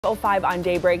05 on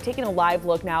Daybreak, taking a live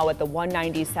look now at the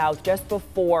 190 South just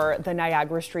before the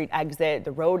Niagara Street exit.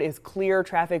 The road is clear,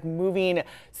 traffic moving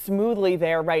smoothly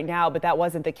there right now, but that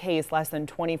wasn't the case less than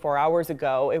 24 hours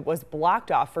ago. It was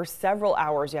blocked off for several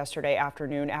hours yesterday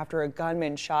afternoon after a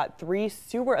gunman shot 3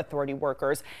 sewer authority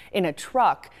workers in a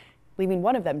truck, leaving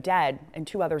one of them dead and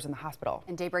 2 others in the hospital.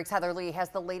 And Daybreak's Heather Lee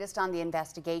has the latest on the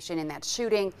investigation in that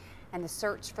shooting and the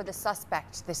search for the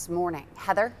suspect this morning.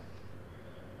 Heather?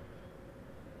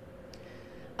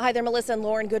 Hi there, Melissa and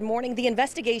Lauren. Good morning. The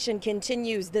investigation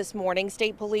continues this morning.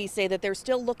 State police say that they're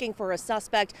still looking for a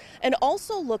suspect and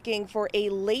also looking for a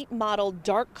late model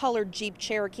dark colored Jeep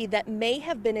Cherokee that may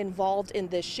have been involved in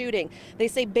this shooting. They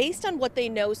say based on what they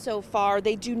know so far,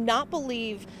 they do not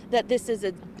believe that this is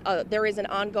there is an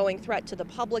ongoing threat to the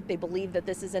public. They believe that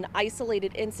this is an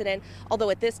isolated incident,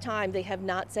 although at this time they have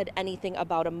not said anything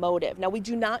about a motive. Now, we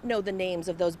do not know the names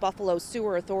of those Buffalo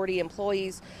Sewer Authority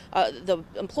employees, the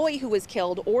employee who was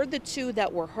killed or the 2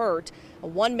 that were hurt.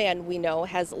 One man we know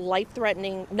has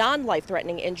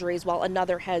non-life-threatening injuries, while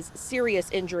another has serious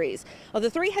injuries. The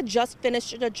 3 had just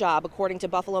finished a job, according to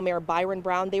Buffalo Mayor Byron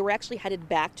Brown. They were actually headed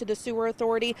back to the Sewer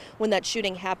Authority when that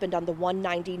shooting happened on the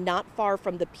 190, not far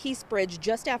from the Peace Bridge,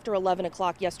 just after 11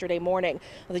 o'clock yesterday morning.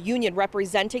 The union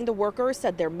representing the workers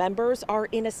said their members are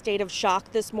in a state of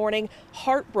shock this morning,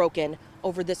 heartbroken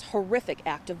over this horrific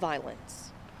act of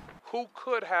violence. Who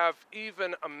could have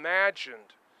even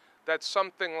imagined that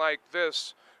something like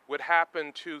this would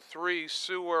happen to 3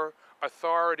 sewer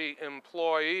authority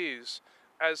employees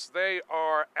as they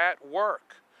are at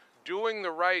work, doing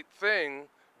the right thing,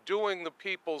 doing the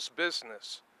people's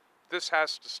business? This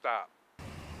has to stop.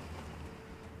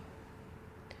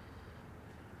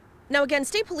 Now, again,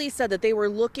 state police said that they were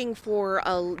looking for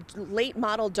a late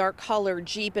model dark colored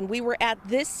Jeep, and we were at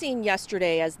this scene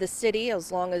yesterday as the city, as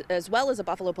well as a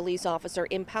Buffalo police officer,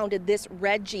 impounded this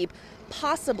red Jeep,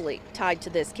 possibly tied to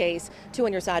this case. 2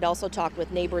 on your side also talked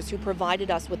with neighbors who provided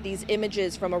us with these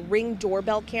images from a Ring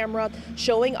doorbell camera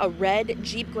showing a red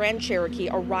Jeep Grand Cherokee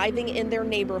arriving in their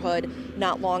neighborhood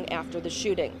not long after the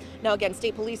shooting. Now, again,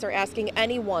 state police are asking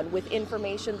anyone with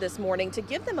information this morning to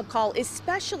give them a call,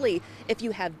 especially if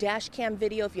you have dash cam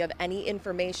video, if you have any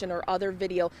information or other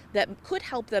video that could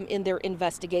help them in their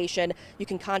investigation. You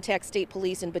can contact state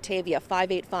police in Batavia,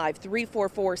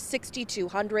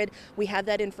 585-344-6200. We have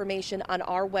that information on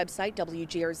our website,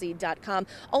 WGRZ.com.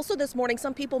 Also this morning,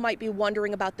 some people might be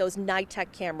wondering about those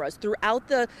night-tech cameras. Throughout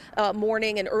the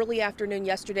morning and early afternoon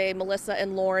yesterday, Melissa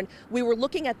and Lauren, we were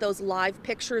looking at those live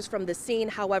pictures from the scene.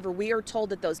 However, we are told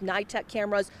that those night-tech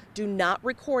cameras do not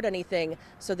record anything,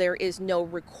 so there is no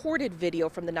recorded video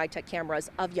from the night-tech cameras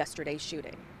of yesterday's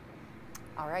shooting.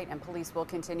 All right, and police will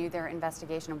continue their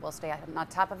investigation and we'll stay on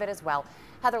top of it as well.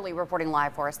 Heather Lee reporting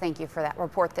live for us. Thank you for that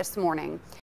report this morning.